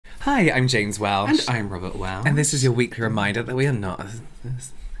Hi, I'm James Welsh. And I'm Robert Welsh. And this is your weekly reminder that we are not the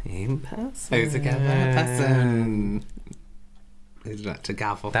same person. Together person. Who'd like to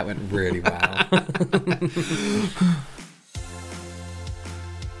gavel? That went really well.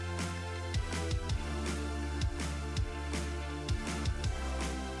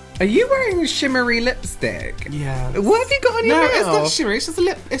 Are you wearing shimmery lipstick? Yeah. What have you got on your No, mouth? it's not shimmery. It's just a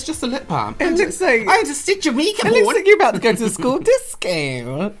lip. It's just a lip balm. It looks like I just stitch your makeup. it looks like you're about to go to the school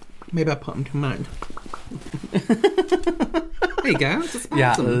disco. Maybe I put them too much. There you go. Just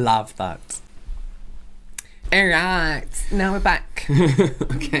Yeah, awesome. love that. All right, now we're back.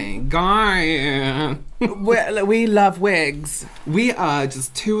 Okay, guys. We love wigs. We are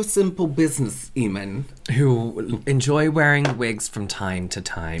just two simple businessmen. Who enjoy wearing wigs from time to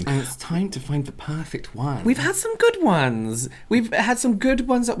time. And it's time to find the perfect one. We've had some good ones. We've had some good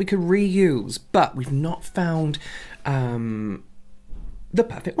ones that we could reuse, but we've not found the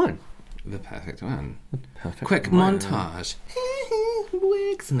perfect one. The perfect one. Perfect Quick one. montage.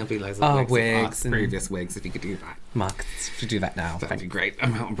 Wigs. And there'll be loads of Oh, wigs. wigs and- Previous wigs, if you could do that. Mark, to do that now. That'd be great.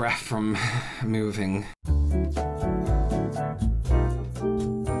 I'm out of breath from moving.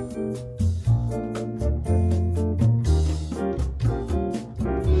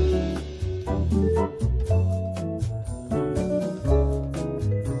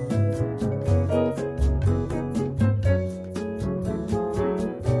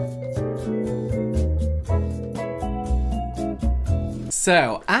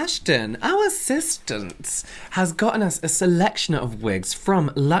 So, Ashton, our assistant, has gotten us a selection of wigs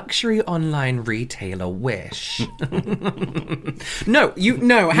from luxury online retailer Wish. Hang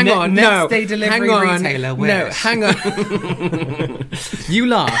on, next day delivery retailer Wish. No, hang on. You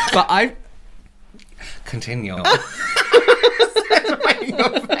laugh, but I Continue.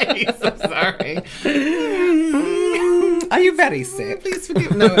 Your face. I'm sorry. Are you very sick? Please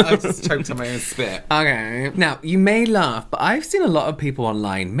forgive. No, I just choked on my own spit. Okay. Now, you may laugh, but I've seen a lot of people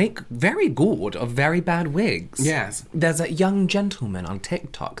online make very good or very bad wigs. Yes. There's a young gentleman on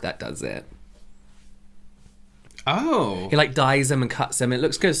TikTok that does it. Oh. He like dyes them and cuts them. And it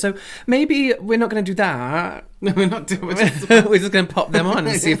looks good. So maybe we're not going to do that. No, we're not doing it. We're just going to pop them on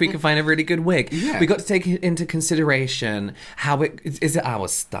and see if we can find a really good wig. Yeah. We got to take into consideration how is it our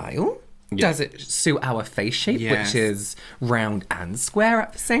style? Yeah. Does it suit our face shape, Yes. which is round and square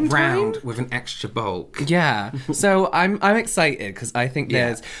at the same time? Round with an extra bulk. Yeah. So I'm excited because I think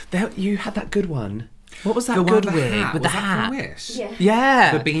Yeah. you had that good one. What was that The one good with the wig hat. with Was the that hat? from Wish? Yeah.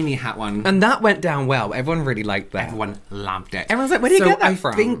 Yeah. The beanie hat one. And that went down well. Everyone really liked that. Everyone loved it. Everyone's like, where do you get that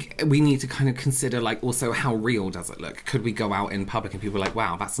from? I think we need to kind of consider, like, also how real does it look? Could we go out in public and people are like,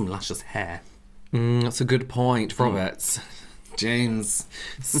 wow, that's some luscious hair. That's a good point, Roberts. James.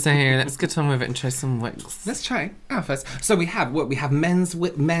 So let's get on with it and try some wigs. Let's try our first. So we have what? We have men's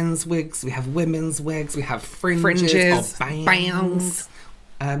wigs, we have women's wigs, we have fringes, or bangs.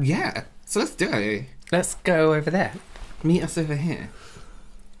 Yeah. So let's do it. Let's go over there. Meet us over here.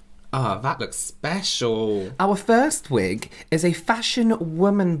 Oh, that looks special. Our first wig is a fashion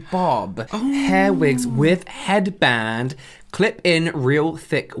woman bob. Hair wigs with headband. Clip-in real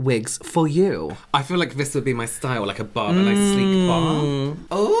thick wigs for you. I feel like this would be my style, like a bob, a nice sleek bob.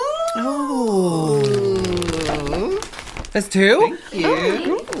 Oh. There's two? Thank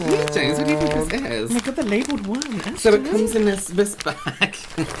you. James, what do you think this is? I got the labelled one. So it comes in this bag.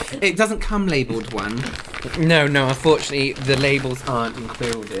 It doesn't come labelled one. No, unfortunately, the labels aren't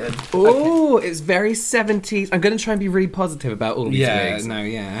included. Oh, it's very 70s. I'm going to try and be really positive about all these wigs.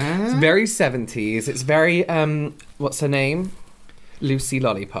 It's very 70s. It's very, what's her name? Lucy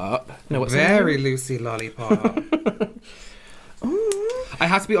Lollipop. No, what's her Very name? Lucy Lollipop. I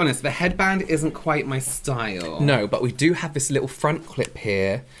have to be honest, the headband isn't quite my style. No, but we do have this little front clip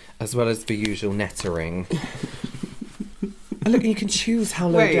here, as well as the usual nettering. And look, you can choose how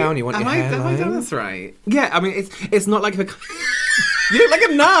low down you want your hairline. Have I done this right? Yeah, I mean, it's not like the... You look like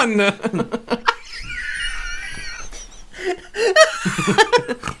a nun!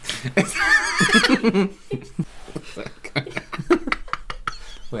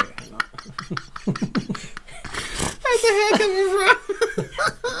 Wait, hang on. Where's the hair coming from?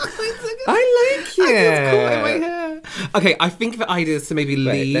 I like it. It's caught in my hair. Okay, I think the idea is to maybe Wait,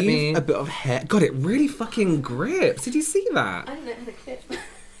 let leave me- a bit of hair. God, it really fucking grips. Did you see that? I don't know how to clip.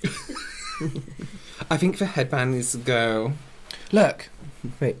 I think the headband needs to go. Look.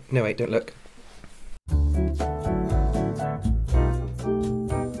 Wait, don't look.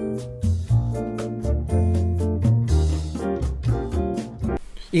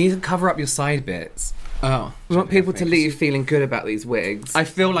 You need to cover up your side bits. Oh. We want people to leave feeling good about these wigs. I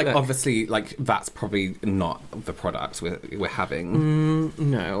feel like, obviously, like, that's probably not the product we're having.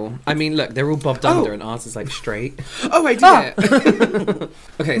 No. I mean, look, they're all bobbed under and ours is, like, straight. Oh, I did it!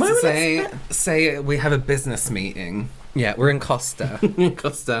 Okay, so say we have a business meeting. Yeah, we're in Costa.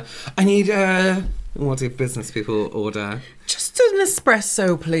 Costa. I need, what do business people order? Just an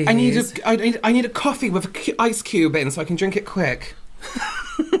espresso, please. I need a coffee with an ice cube in so I can drink it quick.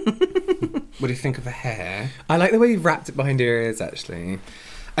 What do you think of the hair? I like the way you wrapped it behind your ears, actually.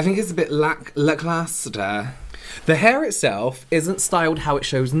 I think it's a bit lackluster. The hair itself isn't styled how it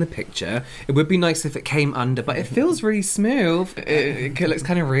shows in the picture. It would be nice if it came under, but it feels really smooth. It looks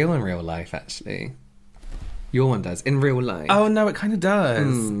kind of real in real life, actually. Your one does, in real life. Oh, no, it kind of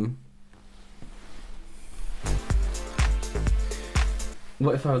does.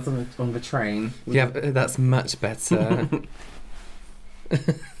 What if I was on the train? Yeah, that's much better.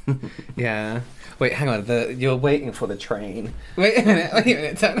 Yeah. Wait, hang on. You're waiting for the train. Wait a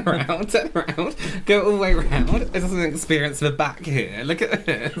minute. Turn around. Go all the way around. This is an experience of the back here. Look at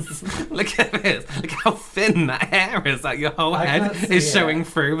this. Look at this. Look how thin that hair is. Like your whole head is showing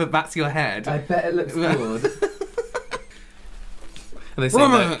through, but that's your head. I bet it looks good. They say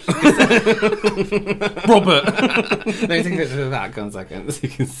Robert! Let me take a picture of that 1 second so you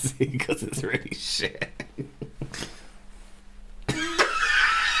can see, because it's really shit.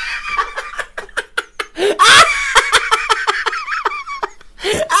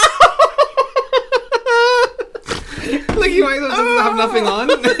 Look, you might as well just have nothing on.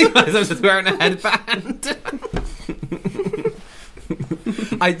 You might as well just wearing a headband.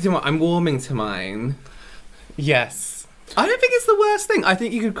 You know what, I'm warming to mine. Yes. I don't think it's the worst thing. I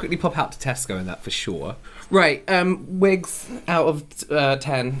think you could quickly pop out to Tesco in that for sure. Right, wigs out of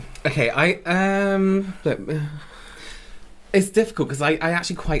 10. Okay, it's difficult because I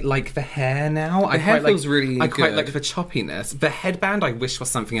actually quite like the hair now. The hair feels really good. I quite like the choppiness. The headband I wish was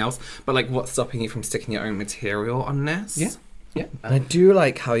something else, but like what's stopping you from sticking your own material on this? Yeah. And I do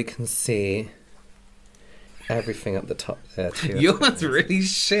like how you can see everything up the top there too. Yours really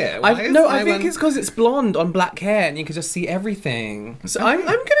shit. I think it's because it's blonde on black hair and you can just see everything. So I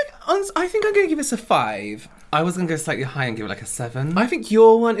think I'm gonna give this a 5. I was gonna go slightly high and give it like a 7. I think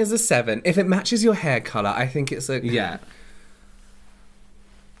your one is a 7. If it matches your hair colour, I think it's a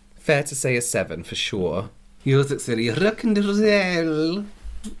fair to say a 7 for sure. Yours looks really rock and roll.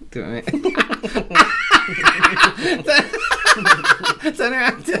 Do it. Turn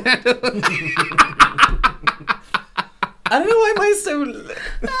around. I don't know why am I so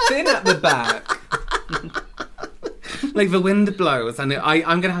thin at the back. Like the wind blows, and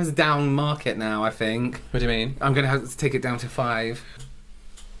I'm gonna have to down mark it now. I think. What do you mean? I'm gonna have to take it down to 5.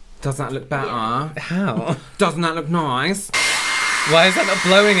 Doesn't that look better? How? Doesn't that look nice? Why is that not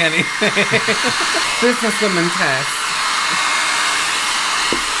blowing anything? Businesswoman test.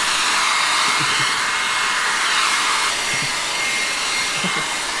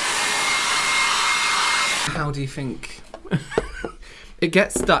 How do you think? It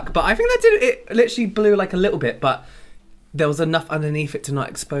gets stuck, but I think it literally blew like a little bit, but there was enough underneath it to not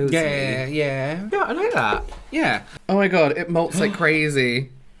expose me. Yeah, I like that. Yeah. Oh my god, it molts like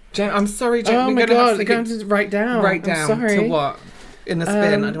crazy. Jen, I'm sorry, Jen. Oh my god, you're going to write down. Write down to what? In the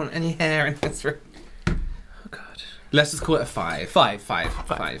spin. I don't want any hair in this room. Oh god. Let's just call it a 5.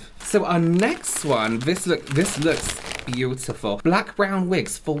 5. So our next one, this looks beautiful. Black brown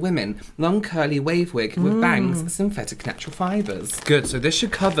wigs for women. Long curly wave wig with bangs, synthetic natural fibres. Good, so this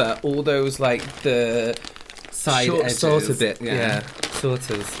should cover all those like the side edges. Sort of bit, yeah. Sort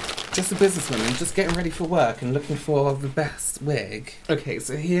of. Just a businesswoman, just getting ready for work and looking for the best wig. Okay,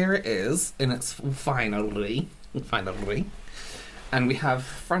 so here it is in its finally. And we have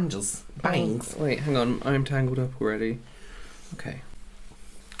fringes, bangs. Oh, wait, hang on, I'm tangled up already. Okay.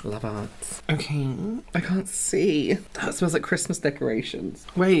 Love arts. Okay. I can't see. That smells like Christmas decorations.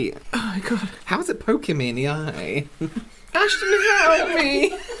 Wait. Oh my god. How is it poking me in the eye? Ashton, help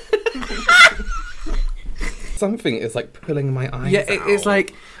me! Something is like pulling my eyes out. It's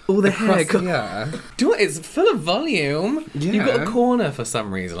like all the hair. Yeah. Do you know what? It's full of volume. Yeah. You've got a corner for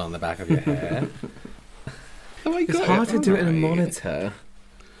some reason on the back of your hair. Oh my god. It's hard to do it in a monitor.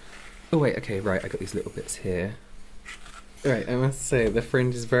 Oh wait, okay, right, I got these little bits here. Right, I must say, the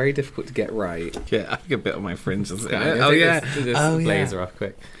fringe is very difficult to get right. Yeah, I think a bit of my fringes in it. Oh yeah. Blazer off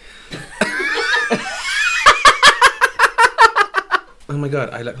quick. Oh my god,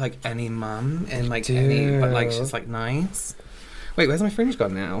 I look like any mum in like any, but like she's like nice. Wait, where's my fringe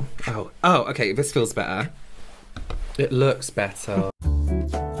gone now? Oh, okay, this feels better. It looks better.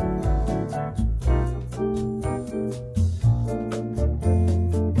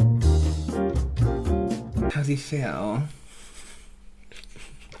 do you feel?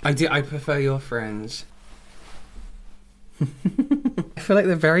 I prefer your fringe. I feel like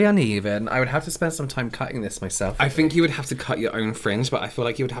they're very uneven. I would have to spend some time cutting this myself. I think you would have to cut your own fringe, but I feel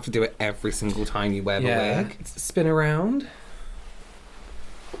like you would have to do it every single time you wear the wig. Spin around.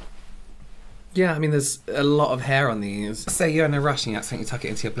 Yeah, I mean, there's a lot of hair on these. Say you're in a rush and you accidentally tuck it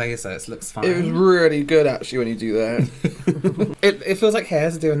into your blazer, it looks fine. It was really good, actually, when you do that. it feels like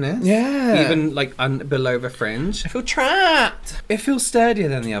hair's doing this. Yeah. Even, like, below the fringe. I feel trapped. It feels sturdier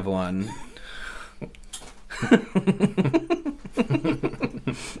than the other one.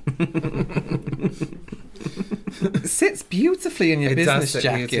 It sits beautifully in your business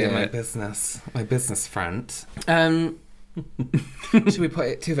jacket. In my business front. Should we put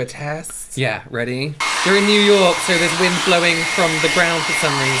it to the test? Yeah, ready? You're in New York, so there's wind blowing from the ground for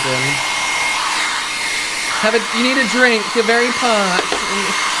some reason. You need a drink. You're very parched.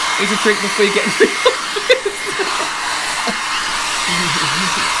 You need a drink before you get into the office.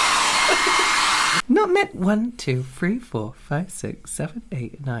 Not meant 1, 2, 3, 4, 5, 6, 7,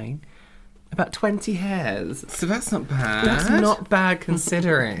 8, 9. About 20 hairs. So that's not bad. That's not bad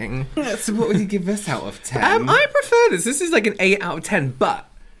considering. So what would you give this out of 10? I prefer this. This is like an 8 out of 10, but...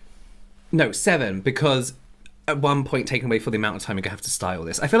 No, 7, because at one point taken away for the amount of time you're going to have to style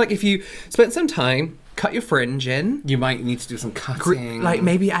this. I feel like if you spent some time, cut your fringe in... You might need to do some cutting. Like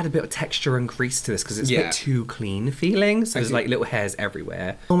maybe add a bit of texture and grease to this, because it's a bit too clean feeling. So there's like little hairs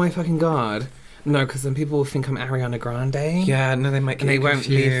everywhere. Oh my fucking God. No, because then people will think I'm Ariana Grande. Yeah, no, they might get And they confused.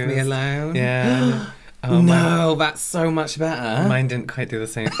 won't leave me alone. Yeah. Oh, no, that's so much better. Mine didn't quite do the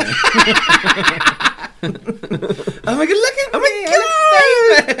same thing. Oh my God, look at me! I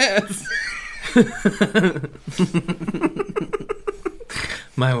look famous!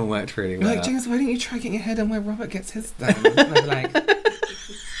 Mine one worked really well. Like, James, why don't you try getting your hair done where Robert gets his done? And I'm like...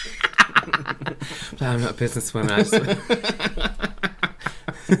 I'm not a businesswoman.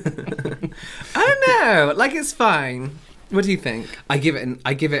 I don't know. Like, it's fine. What do you think? I give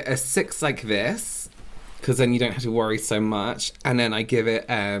it a 6 like this, because then you don't have to worry so much. And then I give it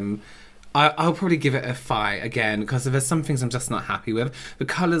I'll probably give it a 5 again, because there's some things I'm just not happy with. The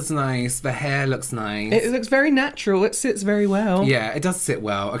colour's nice, the hair looks nice. It looks very natural. It sits very well. Yeah, it does sit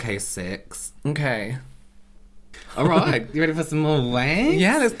well. Okay, 6. Okay. All right, you ready for some more wigs?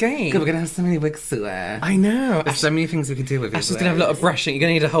 Yeah, let's go. Good, we're gonna have so many wigs to wear. I know. There's so many things we could do with it. Ashton's gonna have a lot of brushing. You're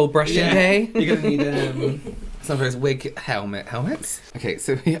gonna need a whole brushing day. You're gonna need some of those wig helmets. Okay,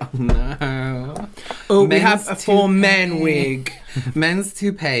 so oh no. Oh, we have a for men wig. Men's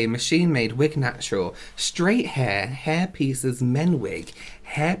toupee, machine-made wig natural, straight hair pieces, men wig,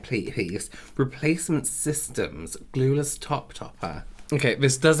 hair piece, replacement systems, glueless top topper. Okay,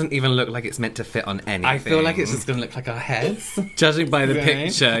 this doesn't even look like it's meant to fit on anything. I feel like it's just going to look like our heads. Judging by the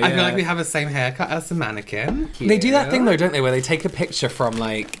picture, yeah. I feel like we have the same haircut as the mannequin. Cute. They do that thing though, don't they, where they take a picture from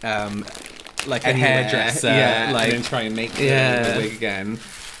like a hairdresser, and like, then try and make the wig again.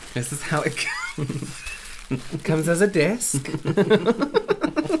 This is how it comes as a disc. What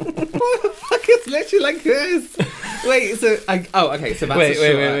the fuck? It's literally like this. Wait, so okay, so that's wait.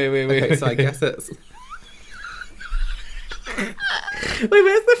 Okay, so I guess it's. Wait,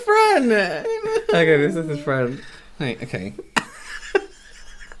 where's the front? Okay, this is the front. Wait, okay.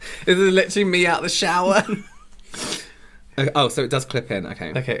 This is literally me out the shower. Okay, oh, so it does clip in,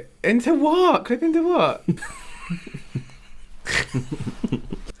 okay. Okay. Into what? Clip into what?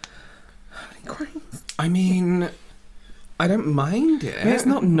 I mean, I don't mind it. I mean, it's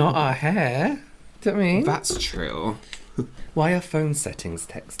not our hair. Do you know what I mean? That's true. Why are phone settings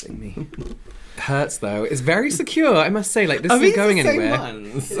texting me? Hurts though. It's very secure, I must say. Like, this isn't going anywhere.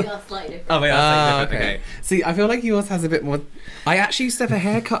 Ones? We are slightly different. Oh, we are slightly different. Okay. Okay. See, I feel like yours has a bit more. I actually used to have a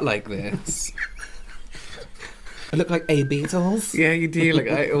haircut like this. I look like A Beatles. Yeah, you do look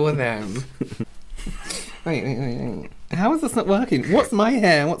like all of them. Wait. How is this not working? What's my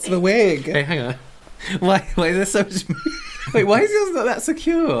hair? What's the wig? Hey, hang on. Why is there so much... Wait, why is yours not that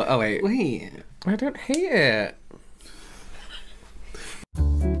secure? Oh, wait. I don't hate it.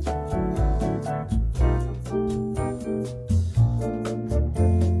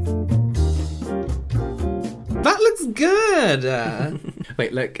 That looks good.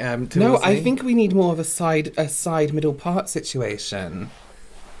 Wait, look. No, I think we need more of a side middle part situation.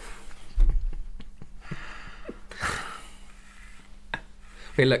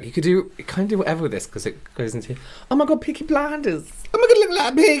 Wait, look. You kind of do whatever with this because it goes into. Oh my God, Peaky Blinders. Oh my God, look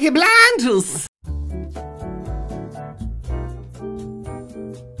like Peaky Blinders.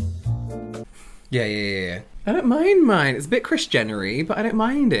 Yeah. I don't mind mine. It's a bit Kris Jenner-y, but I don't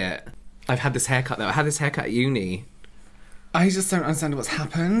mind it. I've had this haircut though. I had this haircut at uni. I just don't understand what's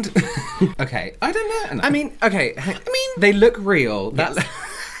happened. Okay, I don't know. I mean, okay. They look real. That's.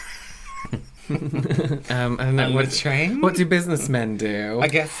 I don't know. What do businessmen do? I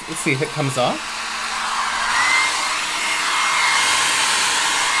guess, let's see if it comes off.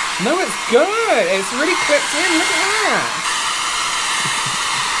 No, it's good. It's really clipped in. Look at that.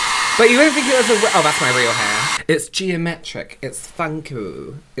 But you don't think it was oh, that's my real hair. It's geometric. It's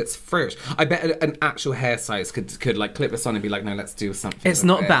funky. It's fresh. I bet an actual hair size could like clip this on and be like, no, let's do something. It's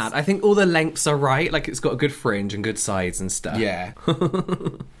not bad. I think all the lengths are right. Like, it's got a good fringe and good sides and stuff. Yeah.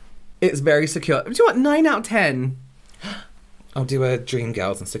 It's very secure. Do you know what? 9 out of 10. I'll do a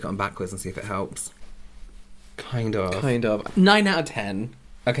Dreamgirls and stick it on backwards and see if it helps. Kind of. 9 out of 10.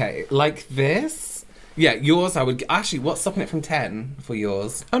 Okay, like this. Yeah, yours I would actually. What's stopping it from 10 for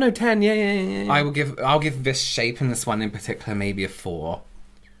yours? Oh no, 10. Yeah. I'll give this shape and this one in particular maybe a 4.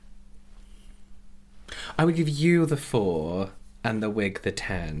 I would give you the 4 and the wig the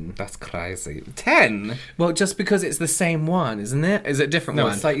 10. That's crazy. 10? Well, just because it's the same one, isn't it? Is it a different one?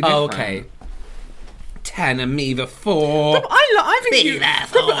 No, it's slightly different. Oh, okay. 10 and me the 4. No, I think you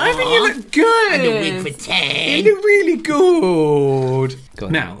look good. And the wig for 10. You look really good.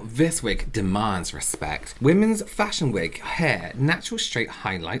 Now, this wig demands respect. Women's fashion wig hair, natural straight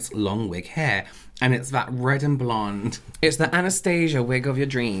highlights, long wig hair. And it's that red and blonde. It's the Anastasia wig of your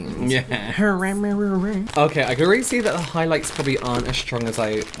dreams. Yeah. Okay, I can already see that the highlights probably aren't as strong as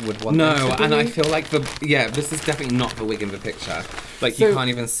I would want them to be. And I feel like this is definitely not the wig in the picture. Like, you can't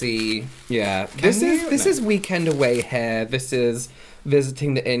even see. Yeah. This is weekend away hair. This is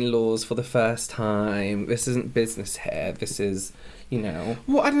visiting the in-laws for the first time. This isn't business hair. This is, you know.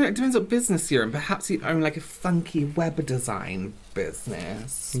 Well, I don't know. It depends what business you're in. Perhaps you own like a funky web design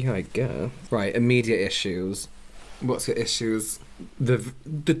business. Yeah, I go. Right, immediate issues. What's your issues?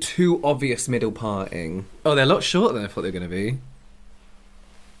 The too obvious middle parting. Oh, they're a lot shorter than I thought they were going to be.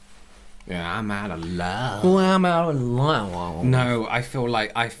 Yeah, I'm out of love. Well, I'm out of love. No, I feel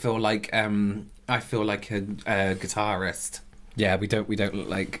like a guitarist. Yeah, we don't look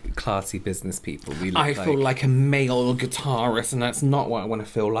like classy business people. We I feel like a male guitarist, and that's not what I want to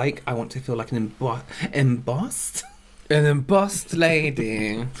feel like. I want to feel like an embossed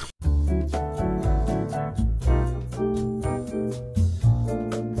lady.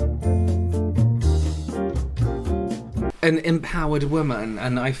 An empowered woman,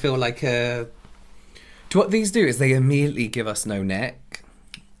 and I feel like a... What these do is they immediately give us no neck.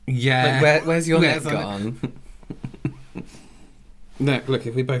 Yeah. Like, where's your neck gone? Look,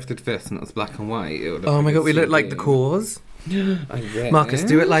 if we both did this and it was black and white, it would. Oh my god, we look like the Cause. I wish. Marcus,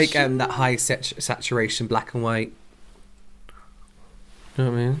 do it like that high saturation black and white. You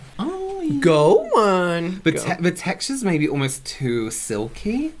know what I mean? Oh, yeah. Go on. The texture's maybe almost too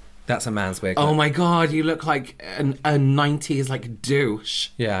silky. That's a man's wig. Oh my god, you look like a 90s like douche.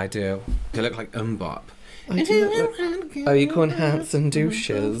 Yeah, I do. You look like Mbop. Are you calling handsome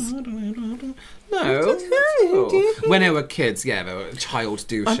douches? No. When they were kids, yeah, they were child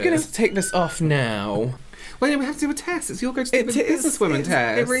douches. I'm going to take this off now. Well, yeah, we have to do a test. It's your go to do the businesswoman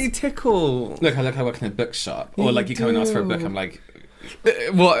test. It really tickles. Look, I work in a bookshop. Or like you come and ask for a book, I'm like...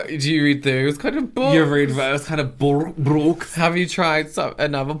 What, do you read those kind of books? You read those kind of books. Have you tried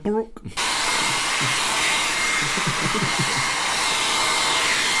another book?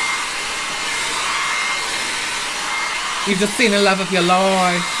 You've just seen the love of your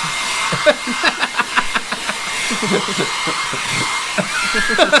life.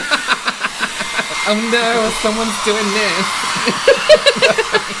 Oh no, someone's doing this.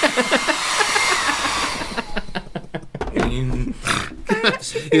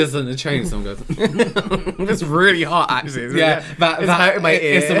 He was on the train, someone goes, it's really hot actually. Yeah, that hurt my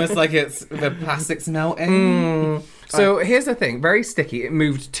ear. It's almost like the plastic's melting. So here's the thing, very sticky. It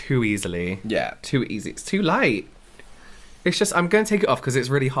moved too easily. Yeah. Too easy. It's too light. It's just, I'm going to take it off because it's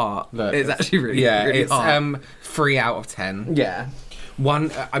really hot. Look, it's actually really hot. 3 out of 10. Yeah.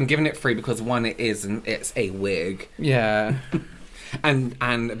 1, I'm giving it 3 because 1, it isn't. It's a wig. Yeah.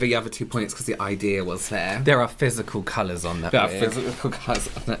 And the other 2 points because the idea was there. There are physical colours on that wig. There are physical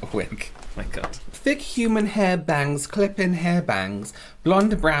colours on that wig. My God. Thick human hair bangs, clip-in hair bangs,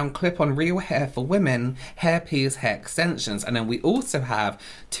 blonde brown clip-on real hair for women, hairpiece, hair extensions, and then we also have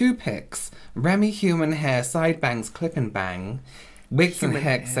 2 picks: Remy human hair side bangs, clip-in bang, wigs and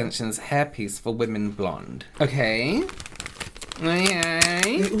hair extensions, hairpiece for women blonde. Okay.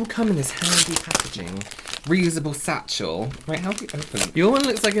 They all come in this handy packaging. Reusable satchel. Wait, how do you open it? Your one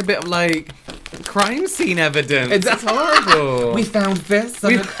looks like a bit of like crime scene evidence. It's horrible. We found this. So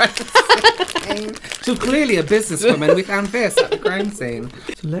clearly a businesswoman. We found this at the crime scene.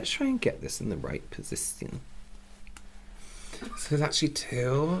 So let's try and get this in the right position. So there's actually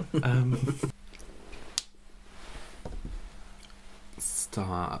two.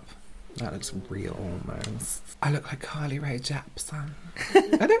 Stop. That looks real almost. I look like Carly Rae Jepsen.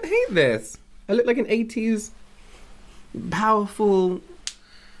 I don't hate this. I look like an 80s powerful person.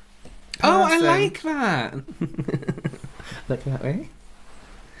 Oh, I like that. Look that way.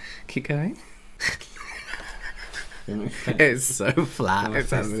 Keep going. It's so flat.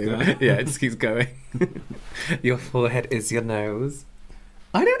 It's unbelievable. Yeah, it just keeps going. Your forehead is your nose.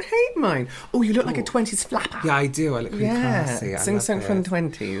 I don't hate mine. Oh, you look like a 20s flapper. Yeah, I do. I look really classy. Sing something from the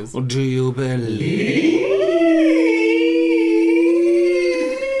 20s. Or do you believe?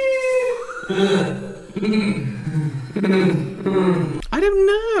 I don't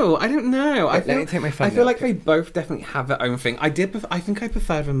know. Let me take my phone. I feel like they both definitely have their own thing. I think I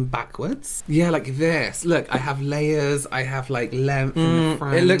prefer them backwards. Yeah, like this. Look, I have layers. I have like length in the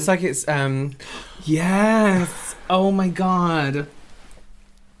front. It looks like it's Yes. Oh my god.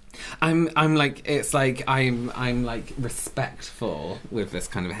 I'm like respectful with this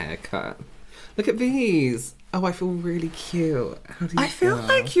kind of haircut. Look at these. Oh, I feel really cute. How do you feel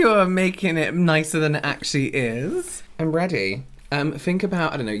like you're making it nicer than it actually is. I'm ready. Think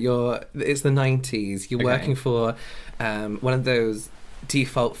about, I don't know, it's the 90s. You're working for one of those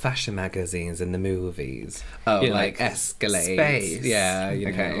default fashion magazines in the movies. Oh, like Escalade. Space. Yeah,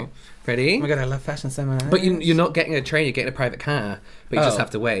 you know. Ready? Oh my god, I love fashion so much. But you're not getting a train, you're getting a private car. But you just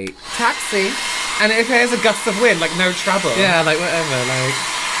have to wait. Taxi. And if there's a gust of wind, like no trouble. Yeah, like whatever. Like,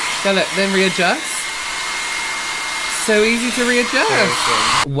 yeah, look, then readjust. So easy to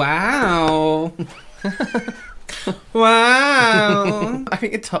readjust. Wow. Wow. I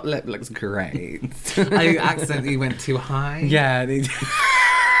think your top lip looks great. I accidentally went too high. Yeah.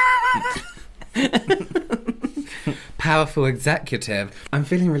 Powerful executive. I'm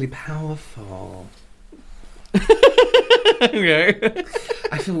feeling really powerful. Okay.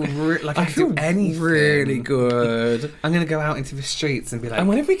 I feel like I can do anything. Really good. I'm gonna go out into the streets and be like. I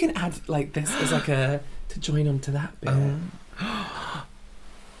wonder if we can add like this as like to join onto that bit.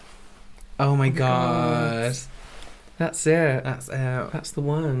 Oh my god. That's it. That's out. That's the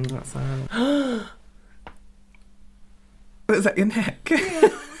one. That's out. Is that your neck?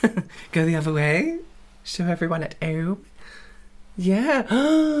 Go the other way. Show everyone at home. Yeah.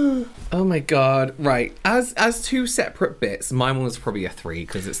 Oh my god. Right. As two separate bits, mine was probably a 3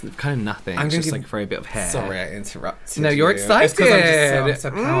 because it's kind of nothing. I'm just give, like for a bit of hair. Sorry, I interrupted. No, you're excited. It's because I'm just so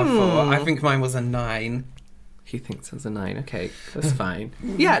powerful. I think mine was a 9. He thinks it was a 9. Okay, that's fine.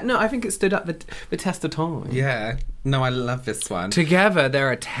 Yeah, no, I think it stood up the test of time. Yeah. No, I love this one. Together,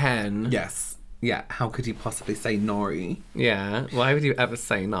 they're a 10. Yes. Yeah, how could you possibly say no? Yeah, why would you ever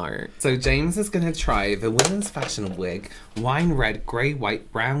say no? So James is going to try the women's fashion wig, wine red, grey,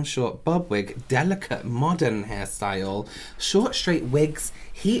 white, brown, short bob wig, delicate, modern hairstyle, short, straight wigs,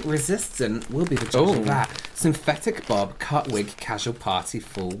 heat resistant, will be the judge of that, synthetic bob, cut wig, casual party,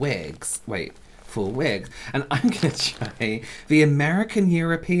 full wigs. Wait, full wigs. And I'm going to try the American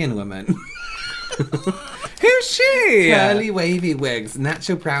European woman. Who's she? Curly wavy wigs,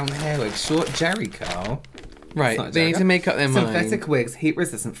 natural brown hair wig, short jerry curl. Right, they need to make up their mind. Synthetic wigs, heat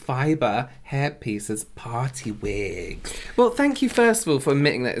resistant fibre, hair pieces, party wigs. Well, thank you first of all for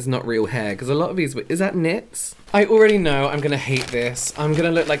admitting that it's not real hair, because a lot of these, is that knits? I already know I'm going to hate this. I'm going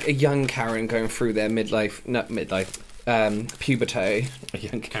to look like a young Karen going through their puberty. A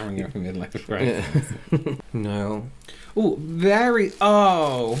young Karen going through midlife, right? Yeah. No. Oh, very.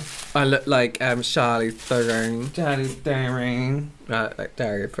 Oh, I look like Charlize Theron. Charlize Theron. Like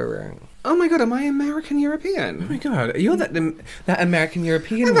Daria Theron. Oh my god, am I American European? Oh my god, you're that American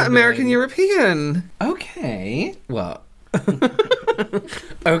European. I'm that American European. Okay. What?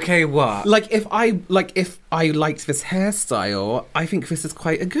 Okay, what? Like if I liked this hairstyle, I think this is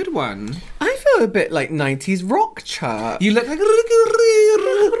quite a good one. I feel a bit like 90s rock chart. You look like.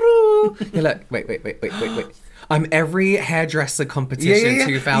 You look. Wait. I'm every hairdresser competition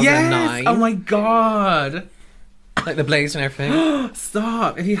 2009. Yes. Oh my god. Like the blazer and everything.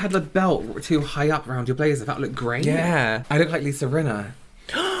 Stop. If you had the belt too high up around your blazer, that would look great. Yeah. I look like Lisa Rinna.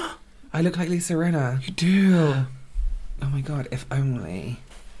 I look like Lisa Rinna. You do. Oh my god, if only.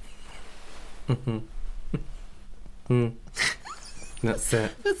 That's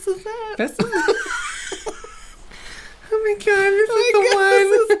it. That's it. That's it. Oh my god, this is the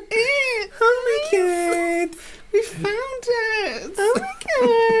one. This is it. Oh my god. We found it. Oh my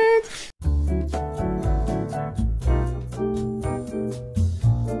god.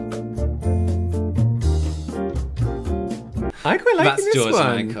 I quite like this George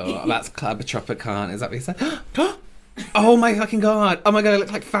one. Michael. That's Club Tropicana. Is that what you said? Oh my fucking god. Oh my god, it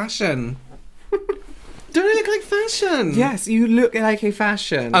looks like fashion. Don't I look like fashion? Yes, you look like a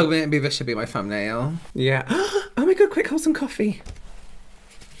fashion. Oh, maybe this should be my thumbnail. Yeah. Oh my god, quick, hold some coffee.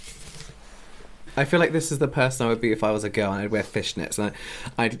 I feel like this is the person I would be if I was a girl and I'd wear fishnets and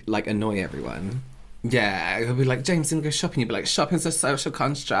I'd like annoy everyone. Yeah, it would be like, James, gonna go shopping. You'd be like, shopping's a social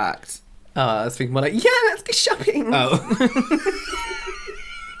construct. Oh, I was thinking more like, yeah, let's go shopping. Oh.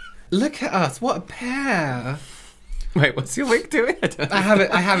 Look at us, what a pair. Wait, what's your wig doing? I have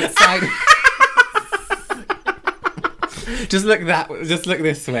it side. Just look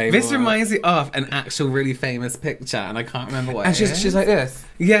this way. This more. reminds me of an actual really famous picture, and I can't remember what. And it is. she's like this.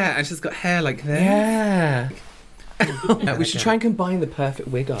 Yeah, and she's got hair like this. Yeah. We should try and combine the perfect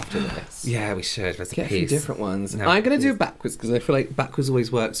wig after this. Yeah, we should. There's Get a few different ones. No, I'm gonna do backwards because I feel like backwards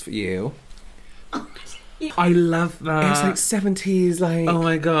always works for you. I love that. It's like 70s, like. Oh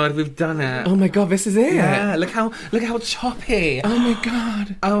my god, we've done it. Oh my god, this is it. Yeah, look how choppy. Oh my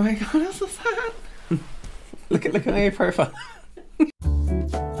god. Oh my god, that's so sad. Look at my profile.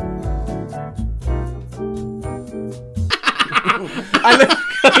 I look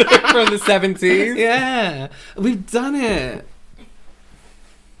from the 70s. Yeah, we've done it.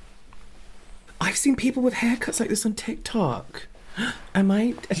 I've seen people with haircuts like this on TikTok. Am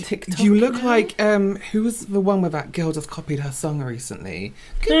I a TikTok? You look like who was the one where that girl just copied her song recently?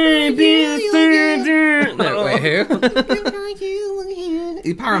 No, wait, who?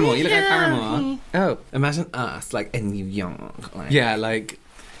 Paramore. You look like Paramore. Oh, Imagine us like in New York, like yeah, like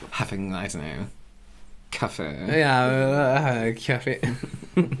having, I don't know, cafe. yeah, cafe.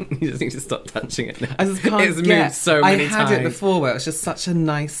 You just need to stop touching it now. I just can't. It's moved so many times. I had it before where it was just such a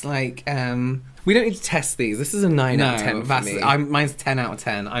nice like. We don't need to test these. This is a 9 out of 10 for me. Mine's 10 out of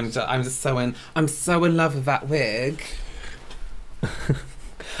 10. I'm so in love with that wig.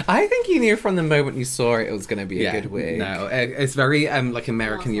 I think you knew from the moment you saw it was going to be a good wig. No, it's very like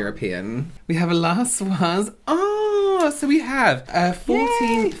American European. We have a last one. Oh, so we have a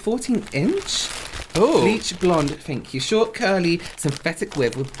 14 inch bleach blonde. Thank you. Short curly synthetic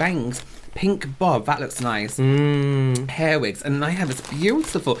wig with bangs. Pink bob, that looks nice. Hair wigs, and I have this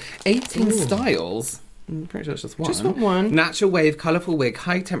beautiful 18 styles. I'm pretty sure it's just one. Just one. Natural wave, colourful wig,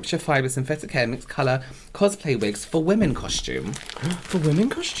 high temperature fibre, synthetic hair, mixed colour, cosplay wigs for women costume. For women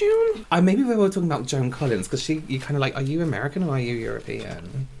costume? Maybe we were talking about Joan Collins, because you kind of like, are you American or are you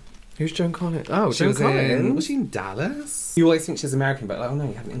European? Who's Joan Collins? Oh, Joan Collins. Was she in Dallas? You always think she's American, but like, oh no,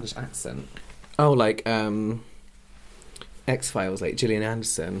 you have an English accent. Oh, like, X-Files, like Gillian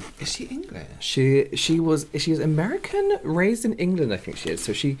Anderson. Is she English? She's American, raised in England, I think she is.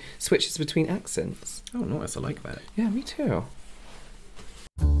 So she switches between accents. Oh, nice. I like that. Yeah, me too.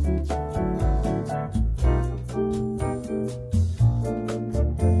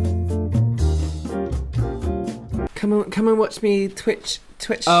 Come and watch me Twitch.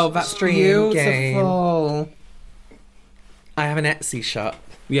 Oh, that's stream beautiful. Game. I have an Etsy shop.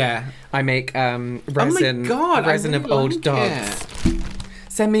 Yeah, I make resin. Oh my god, resin really of old like dogs.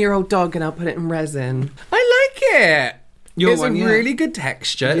 Send me your old dog and I'll put it in resin. I like it. It's a really good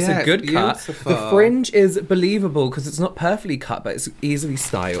texture. It's a good cut. The fringe is believable because it's not perfectly cut, but it's easily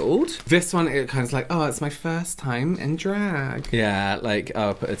styled. This one, it kind of like, oh, it's my first time in drag. Yeah, like, oh,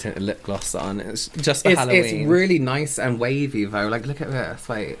 I'll put a tinted lip gloss on. It's just for Halloween. It's really nice and wavy though. Like, look at this.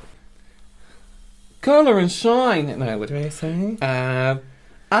 Wait. Colour and shine. No, what do I say?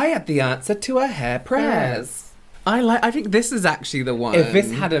 I had the answer to her hair prayers. I think this is actually the one. If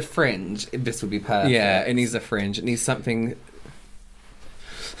this had a fringe, this would be perfect. Yeah, it needs a fringe. It needs something.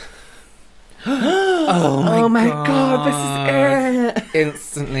 Oh my god, this is it!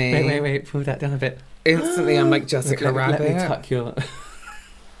 Instantly. Wait, pull that down a bit. Instantly, I'm like Jessica Rabbit. Let me tuck your.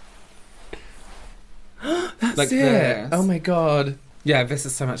 That's like it. This. Oh my god. Yeah, this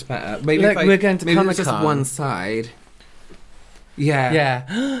is so much better. Maybe look, we're going to maybe just one side. Yeah.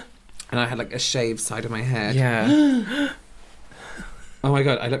 Yeah. And I had like a shaved side of my head. Yeah. Oh my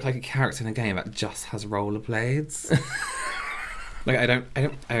god, I look like a character in a game that just has rollerblades. Like I don't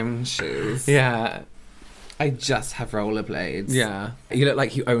own shoes. Yeah. I just have rollerblades. Yeah. You look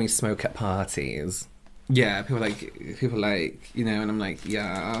like you only smoke at parties. Yeah, people like, you know, and I'm like,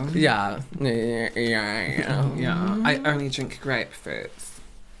 yeah. Yeah. Yeah. I only drink grapefruits.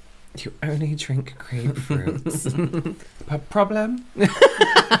 You only drink grapefruits. Problem?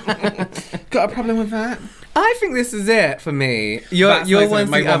 Got a problem with that? I think this is it for me. Your one's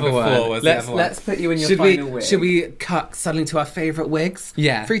the other one. Let's put you in your final wig. Should we cut suddenly to our favourite wigs?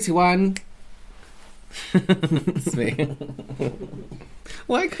 Yeah. 3, 2, 1. It's me.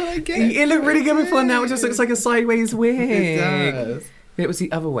 Why can't I get it? Looked really good before, now it just looks like a sideways wig. It does. It was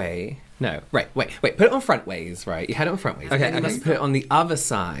the other way. No. Right, wait. Put it on front ways, right? You had it on front ways. Okay, and you must put it on the other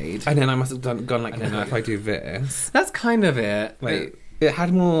side. And then I must have gone like, no, if I do this. That's kind of it. Wait, it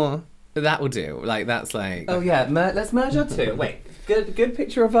had more... That will do. Like, that's like... Oh, yeah, let's merge our two. Wait, good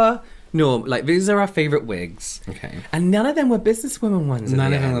picture of our... No, like, these are our favourite wigs. Okay. And none of them were businesswoman ones.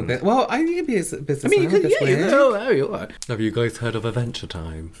 None of them were well, I could be a businesswoman. I mean, you could, you are. Have you guys heard of Adventure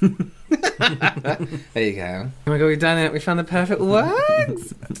Time? There you go. Oh my god, we've done it. We found the perfect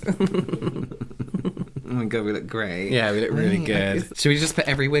wigs. Oh my god, we look great. Yeah, we look really good. Should we just put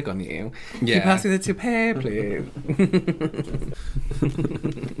every wig on you? Yeah. Can you pass me the toupee, please?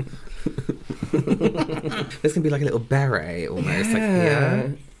 This can be like a little beret almost, like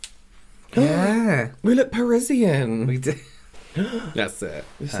here. Yeah. We look Parisian. We do. That's it.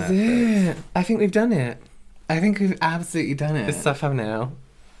 This is it. I think we've done it. I think we've absolutely done it. It's stuff thumbnail.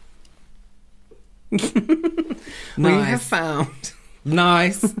 Nice. We have found...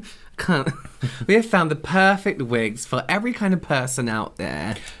 Nice. We have found the perfect wigs for every kind of person out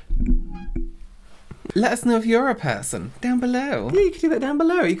there. Let us know if you're a person down below. Yeah, you can do that down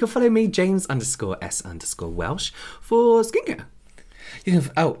below. You can follow me, James_S_Welsh, for skincare. You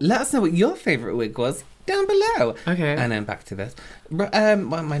can, let us know what your favourite wig was down below. Okay. And then back to this. My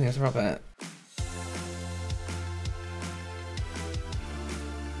name is Robert.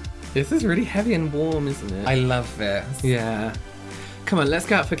 This is really heavy and warm, isn't it? I love this. Yeah. Come on, let's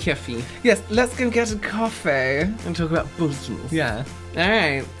go out for coffee. Yes, let's go get a coffee. And talk about business. Yeah. All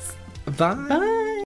right. Bye. Bye.